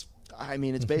also, it's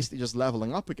basically just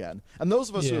leveling up again. And those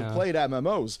of us who have played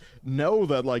MMOs know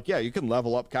that, like, yeah, you can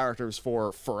level up characters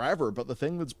for forever, but the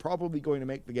thing that's probably going to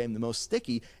make the game the most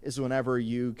sticky is whenever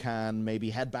you can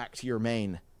maybe head back to your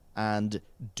main and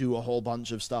do a whole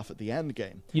bunch of stuff at the end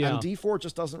game. Yeah. And D4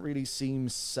 just doesn't really seem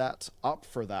set up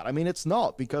for that. I mean, it's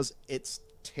not, because it's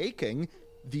taking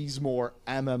these more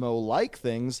MMO-like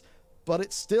things, but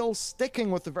it's still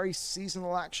sticking with the very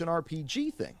seasonal action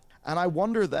RPG thing. And I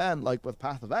wonder then, like with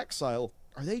Path of Exile,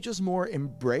 are they just more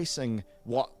embracing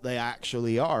what they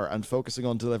actually are and focusing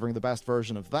on delivering the best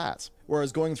version of that?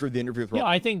 Whereas going through the interview with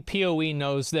I think PoE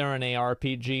knows they're an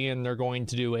ARPG and they're going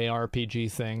to do ARPG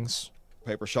things.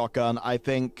 Paper Shotgun, I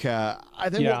think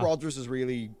what Rogers is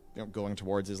really going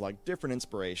towards is like different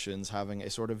inspirations, having a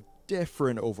sort of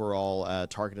different overall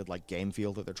targeted like game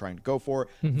feel that they're trying to go for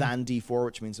than D4,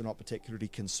 which means they're not particularly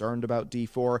concerned about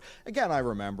D4. Again, I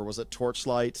remember, was it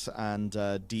Torchlight and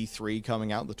D3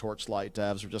 coming out, the Torchlight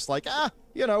devs were just like,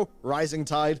 rising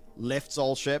tide lifts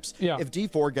all ships. Yeah. If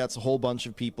D4 gets a whole bunch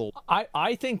of people...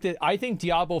 I think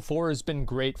Diablo 4 has been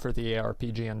great for the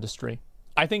ARPG industry.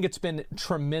 I think it's been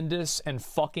tremendous and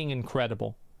fucking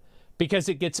incredible, because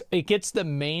it gets the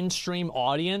mainstream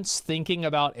audience thinking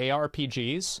about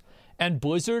ARPGs, and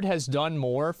Blizzard has done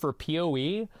more for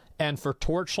PoE and for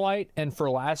Torchlight and for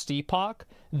Last Epoch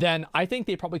than I think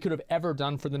they probably could have ever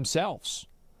done for themselves,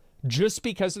 just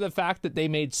because of the fact that they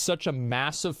made such a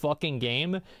massive fucking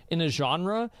game in a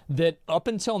genre that up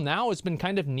until now has been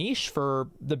kind of niche for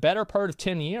the better part of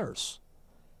 10 years.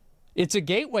 It's a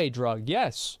gateway drug,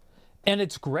 yes. And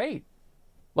it's great.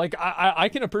 Like, I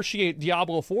can appreciate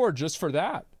Diablo 4 just for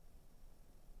that.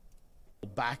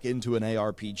 Back into an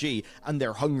ARPG, and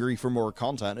they're hungry for more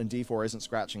content, and D4 isn't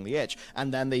scratching the itch,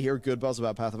 and then they hear good buzz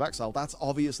about Path of Exile. That's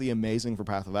obviously amazing for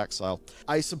Path of Exile.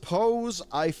 I suppose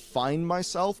I find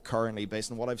myself currently,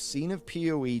 based on what I've seen of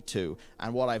PoE 2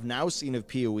 and what I've now seen of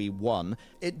PoE 1,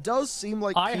 it does seem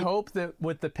like... I hope that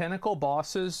with the pinnacle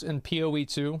bosses in PoE 2,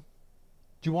 do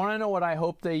you want to know what I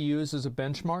hope they use as a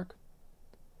benchmark?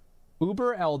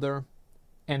 Uber Elder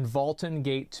and Vaulton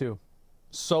Gate 2.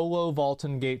 Solo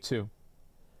Vaulton Gate 2.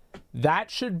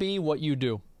 That should be what you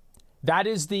do. That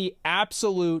is the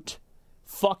absolute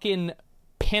fucking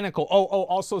pinnacle. Oh,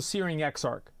 also Searing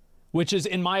Exarch, which is,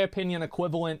 in my opinion,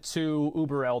 equivalent to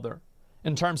Uber Elder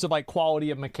in terms of like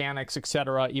quality of mechanics,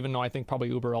 etc., even though I think probably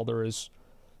Uber Elder is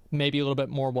maybe a little bit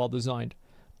more well-designed.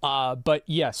 But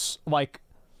yes, like,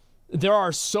 there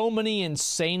are so many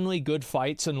insanely good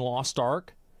fights in Lost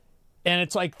Ark. And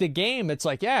it's like the game, it's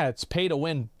like, yeah, it's pay to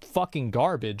win fucking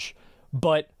garbage.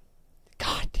 But,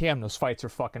 god damn, those fights are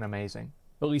fucking amazing.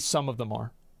 At least some of them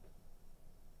are.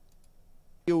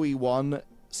 PoE 1,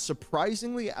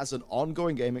 surprisingly, as an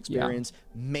ongoing game experience,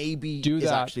 maybe is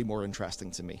actually more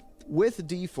interesting to me. with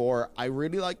D4, I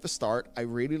really like the start. I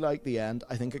really like the end.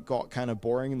 I think it got kind of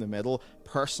boring in the middle.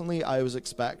 Personally, I was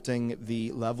expecting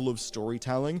the level of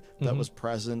storytelling that was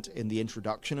present in the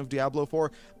introduction of Diablo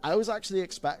 4. I was actually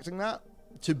expecting that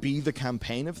to be the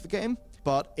campaign of the game.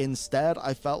 But instead,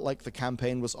 I felt like the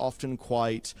campaign was often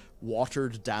quite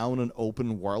watered down and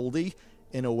open worldy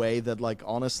in a way that, like,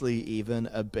 honestly, even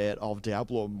a bit of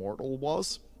Diablo Immortal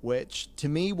was, which to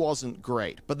me wasn't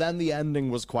great. But then the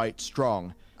ending was quite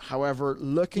strong. However,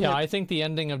 looking at... I think the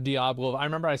ending of Diablo... I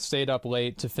remember I stayed up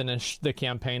late to finish the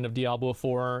campaign of Diablo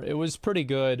 4. It was pretty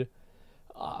good.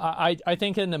 I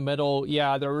think in the middle,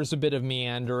 yeah, there was a bit of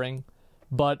meandering.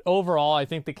 But overall, I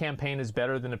think the campaign is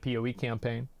better than a PoE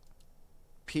campaign.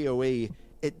 PoE,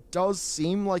 it does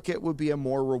seem like it would be a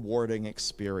more rewarding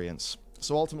experience.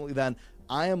 So ultimately then,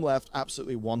 I am left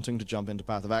absolutely wanting to jump into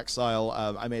Path of Exile.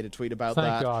 I made a tweet about Thank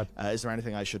that. God. Is there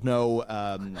anything I should know?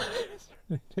 I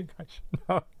think I should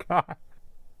know. God.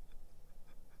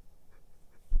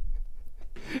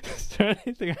 Is there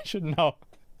anything I should know?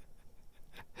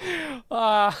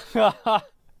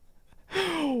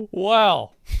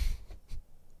 Well.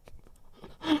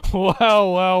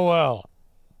 Well.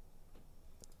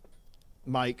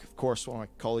 Mike, of course, one of my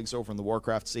colleagues over in the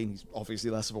Warcraft scene, he's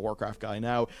obviously less of a Warcraft guy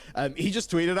now, he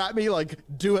just tweeted at me, like,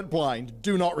 do it blind,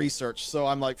 do not research. So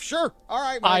I'm like, sure, all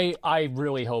right, Mike. I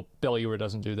really hope Belluer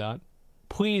doesn't do that.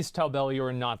 Please tell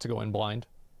Belluer not to go in blind.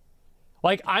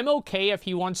 Like, I'm okay if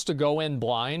he wants to go in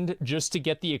blind just to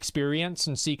get the experience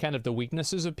and see kind of the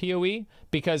weaknesses of PoE,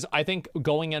 because I think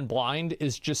going in blind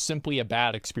is just simply a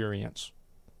bad experience.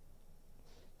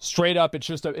 Straight up,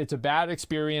 it's a bad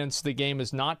experience. The game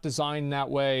is not designed that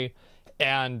way,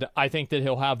 and I think that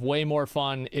he'll have way more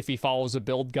fun if he follows a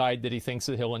build guide that he thinks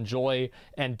that he'll enjoy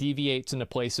and deviates into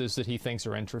places that he thinks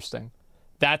are interesting.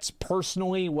 That's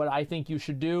personally what I think you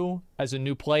should do as a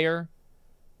new player,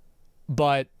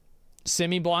 but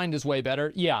semi-blind is way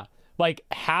better. Yeah, like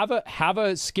have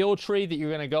a skill tree that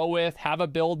you're going to go with, have a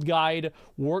build guide,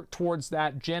 work towards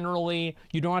that generally.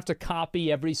 You don't have to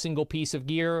copy every single piece of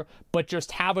gear, but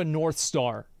just have a North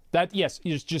Star. That, yes,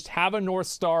 you just have a North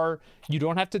Star. You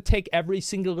don't have to take every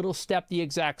single little step the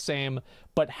exact same,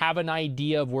 but have an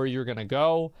idea of where you're going to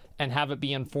go and have it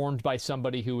be informed by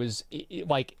somebody who is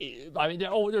like, I mean,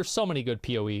 there's so many good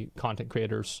PoE content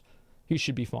creators. You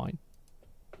should be fine.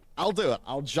 I'll do it.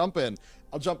 I'll jump in.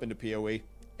 I'll jump into PoE.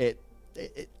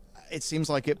 It seems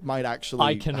like it might actually...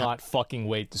 I cannot fucking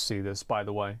wait to see this, by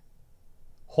the way.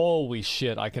 Holy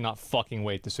shit, I cannot fucking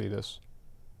wait to see this.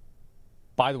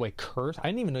 By the way, curse? I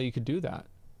didn't even know you could do that.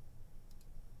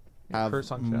 Have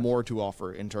more to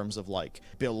offer in terms of, like,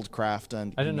 build craft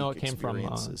and I didn't know it came from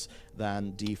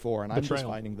than D4, and Betrayal. I'm just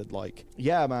finding that, like,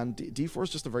 yeah, man, D4 is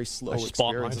just a very slow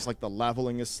experience. It's like the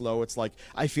leveling is slow. It's like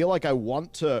I feel like I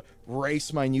want to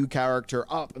race my new character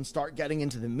up and start getting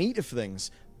into the meat of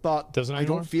things, but I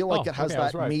don't feel like it has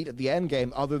that meat at the end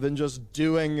game other than just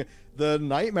doing the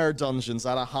nightmare dungeons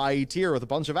at a high tier with a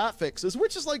bunch of affixes,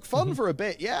 which is like fun for a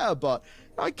bit, yeah, but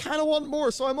I kind of want more,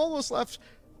 so I'm almost left...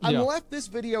 I'm left this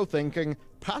video thinking,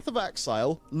 Path of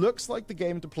Exile looks like the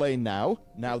game to play now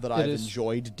that I've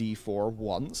enjoyed D4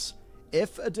 once.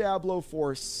 If a Diablo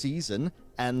 4 season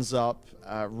ends up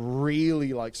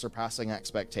really, like, surpassing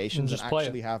expectations and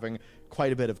actually having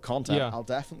quite a bit of content, I'll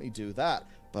definitely do that.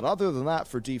 But other than that,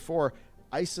 for D4,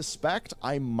 I suspect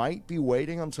I might be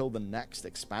waiting until the next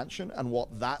expansion, and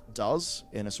what that does,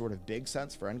 in a sort of big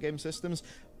sense for endgame systems,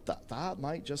 that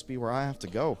might just be where I have to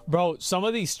go. Bro, some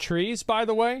of these trees, by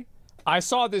the way, I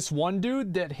saw this one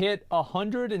dude that hit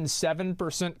 107%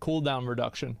 cooldown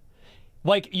reduction.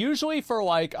 Like, usually for,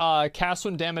 like, cast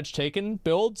when damage taken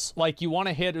builds, like, you want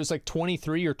to hit, it was like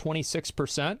 23 or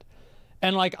 26%.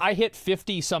 And, like, I hit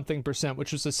 50-something%,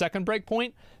 which was the second break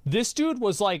point. This dude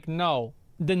was like, no,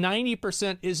 the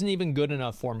 90% isn't even good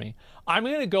enough for me. I'm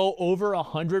going to go over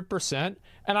 100%,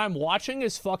 and I'm watching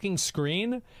his fucking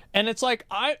screen, and it's like,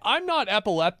 I'm not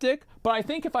epileptic, but I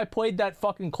think if I played that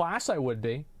fucking class, I would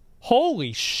be.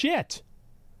 Holy shit.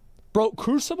 Bro,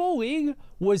 Crucible League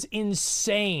was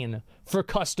insane for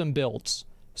custom builds.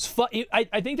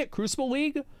 I think that Crucible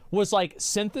League was like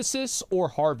Synthesis or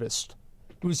Harvest.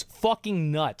 It was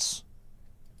fucking nuts.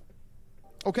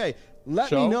 Okay,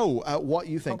 let me know what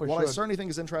you think. What I certainly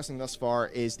think is interesting thus far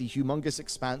is the humongous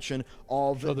expansion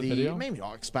of the video? Maybe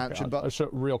not expansion, but... I'll show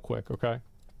real quick, okay?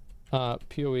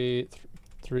 PoE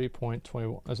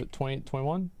 3.21. Is it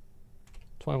 2021?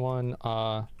 21.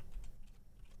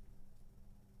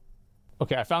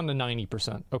 Okay, I found the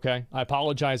 90%, okay? I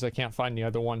apologize, I can't find the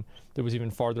other one that was even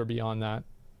farther beyond that.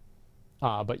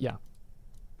 But yeah.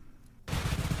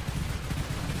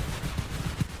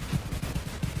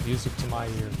 Music to my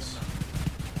ears.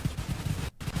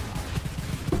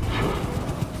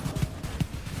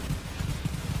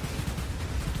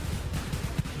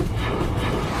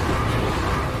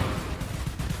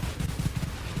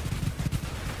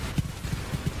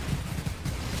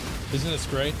 Isn't this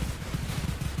great?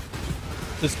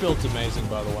 This build's amazing,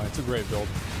 by the way. It's a great build.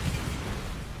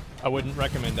 I wouldn't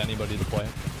recommend anybody to play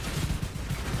it.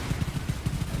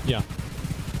 Yeah.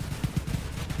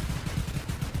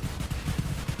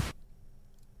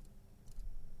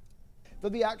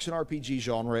 But the action RPG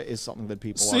genre is something that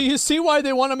people So you see why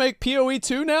they want to make PoE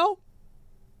 2 now?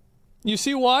 You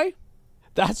see why?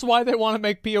 That's why they want to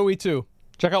make PoE 2.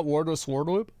 Check out Wardless Sword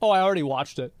Loop. Oh, I already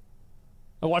watched it.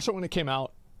 I watched it when it came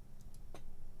out.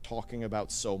 Talking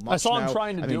about so much. I saw him now.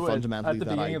 trying to do it fundamentally at the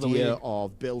that beginning of the idea week.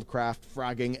 of buildcraft,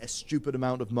 fragging a stupid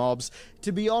amount of mobs.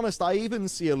 To be honest, I even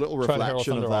see a little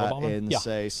reflection of that in,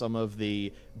 say, some of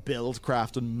the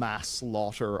buildcraft and mass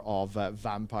slaughter of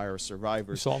Vampire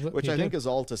Survivors, which I think is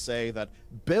all to say that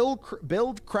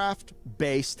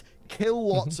buildcraft-based kill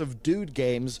lots of dude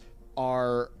games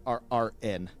are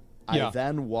in. I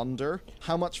then wonder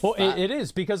how much it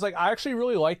is, because like I actually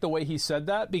really like the way he said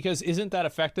that, because isn't that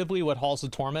effectively what Halls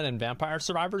of Torment and Vampire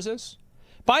Survivors is?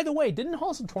 By the way, didn't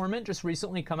Halls of Torment just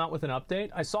recently come out with an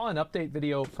update? I saw an update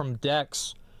video from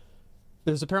Dex.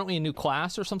 There's apparently a new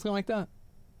class or something like that.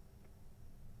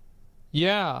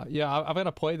 Yeah, I've got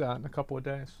to play that in a couple of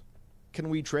days. Can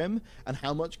we trim, and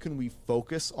how much can we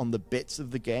focus on the bits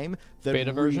of the game that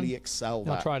really excel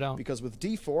that? I'll try it out. Because with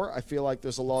D4, I feel like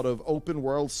there's a lot of open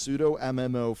world pseudo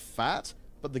MMO fat,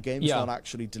 but the game's not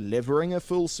actually delivering a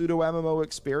full pseudo MMO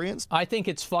experience. I think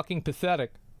it's fucking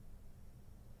pathetic.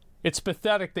 It's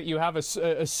pathetic that you have a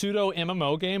pseudo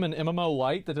MMO game, an MMO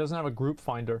light, that doesn't have a group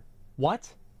finder.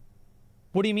 What?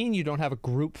 What do you mean you don't have a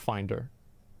group finder?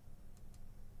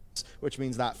 Which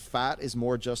means that fat is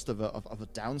more just of a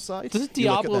downside. Does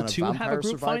Diablo 2 have a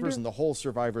group finder? And the whole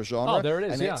Survivor genre. Oh, there it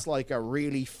is. And it's like a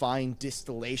really fine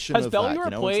distillation of that.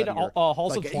 Has played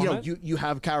Halls of Torment? You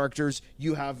have characters,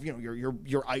 you have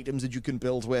your items that you can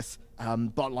build with,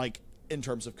 but like in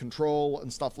terms of control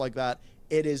and stuff like that,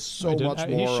 it is so much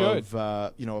more of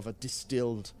of a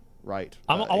distilled. Right.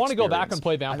 I want to go back and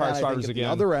play Vampire Survivors again. At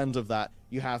the other end of that,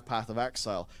 you have Path of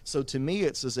Exile. So to me,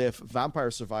 it's as if Vampire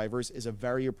Survivors is a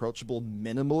very approachable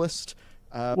minimalist.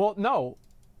 Well, no.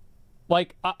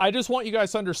 Like, I just want you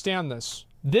guys to understand this.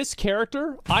 This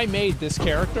character, I made this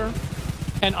character,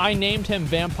 and I named him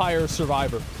Vampire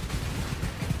Survivor.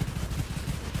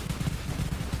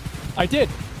 I did.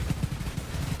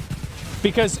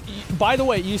 Because, by the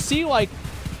way, you see, like,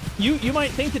 You might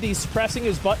think that he's pressing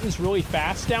his buttons really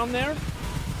fast down there,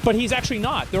 but he's actually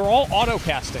not. They're all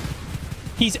auto-casting.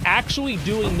 He's actually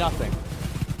doing nothing.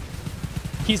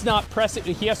 He's not pressing...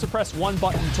 He has to press one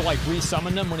button to, like,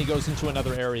 resummon them when he goes into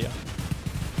another area.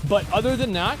 But other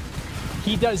than that,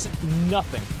 he does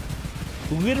nothing.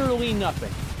 Literally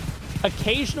nothing.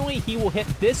 Occasionally, he will hit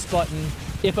this button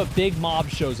if a big mob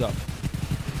shows up.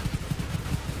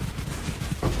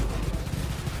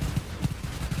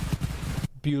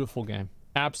 Beautiful game.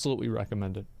 Absolutely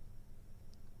recommend it.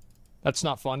 That's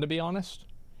not fun, to be honest.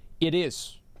 It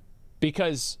is.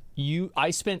 Because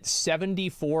I spent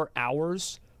 74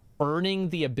 hours earning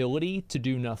the ability to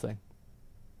do nothing.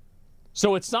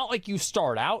 So it's not like you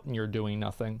start out and you're doing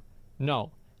nothing.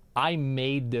 No. I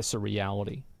made this a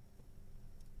reality.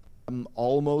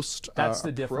 Almost that's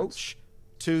the approach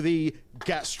to the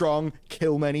get strong,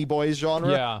 kill many boys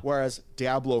genre. Yeah. Whereas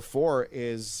Diablo 4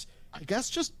 is, I guess,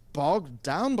 just bogged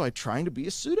down by trying to be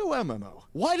a pseudo MMO.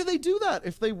 Why do they do that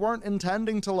if they weren't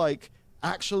intending to, like,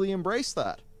 actually embrace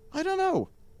that? I don't know.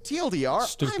 TLDR,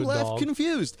 Stupid I'm left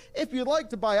confused. If you'd like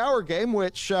to buy our game,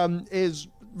 which is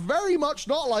very much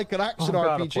not like an action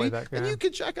RPG, then you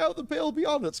can check out The Pale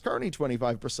Beyond. It's currently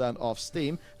 25% off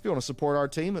Steam. If you want to support our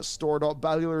team at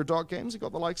store.ballular.games, you've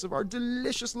got the likes of our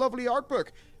delicious, lovely art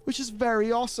book, which is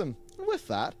very awesome. And with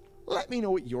that, let me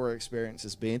know what your experience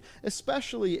has been,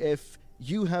 especially if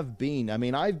you have been. I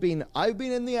mean, I've been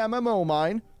in the MMO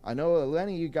mine. I know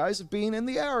many of you guys have been in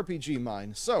the ARPG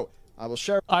mine. So I will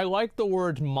share. I like the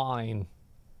word mine,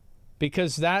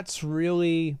 because that's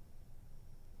really,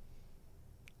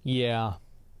 yeah,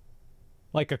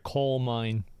 like a coal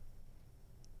mine.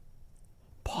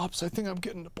 Pops, I think I'm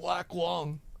getting a black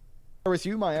lung. With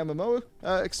you my MMO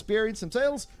experience and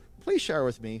tales. Please share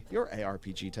with me your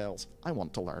ARPG tales. I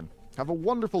want to learn. Have a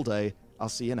wonderful day. I'll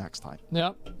see you next time.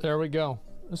 Yep, there we go.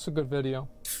 This is a good video.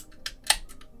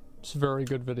 It's a very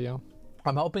good video.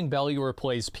 I'm hoping Belluar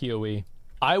plays PoE.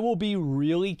 I will be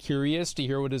really curious to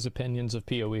hear what his opinions of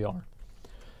PoE are.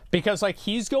 Because, like,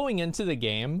 he's going into the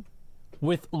game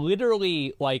with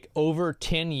literally like over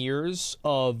 10 years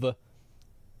of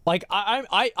like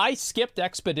I skipped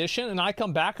Expedition and I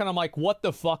come back and I'm like, what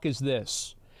the fuck is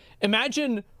this?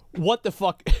 Imagine what the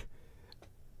fuck.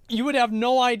 You would have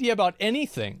no idea about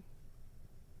anything.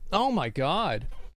 Oh my god.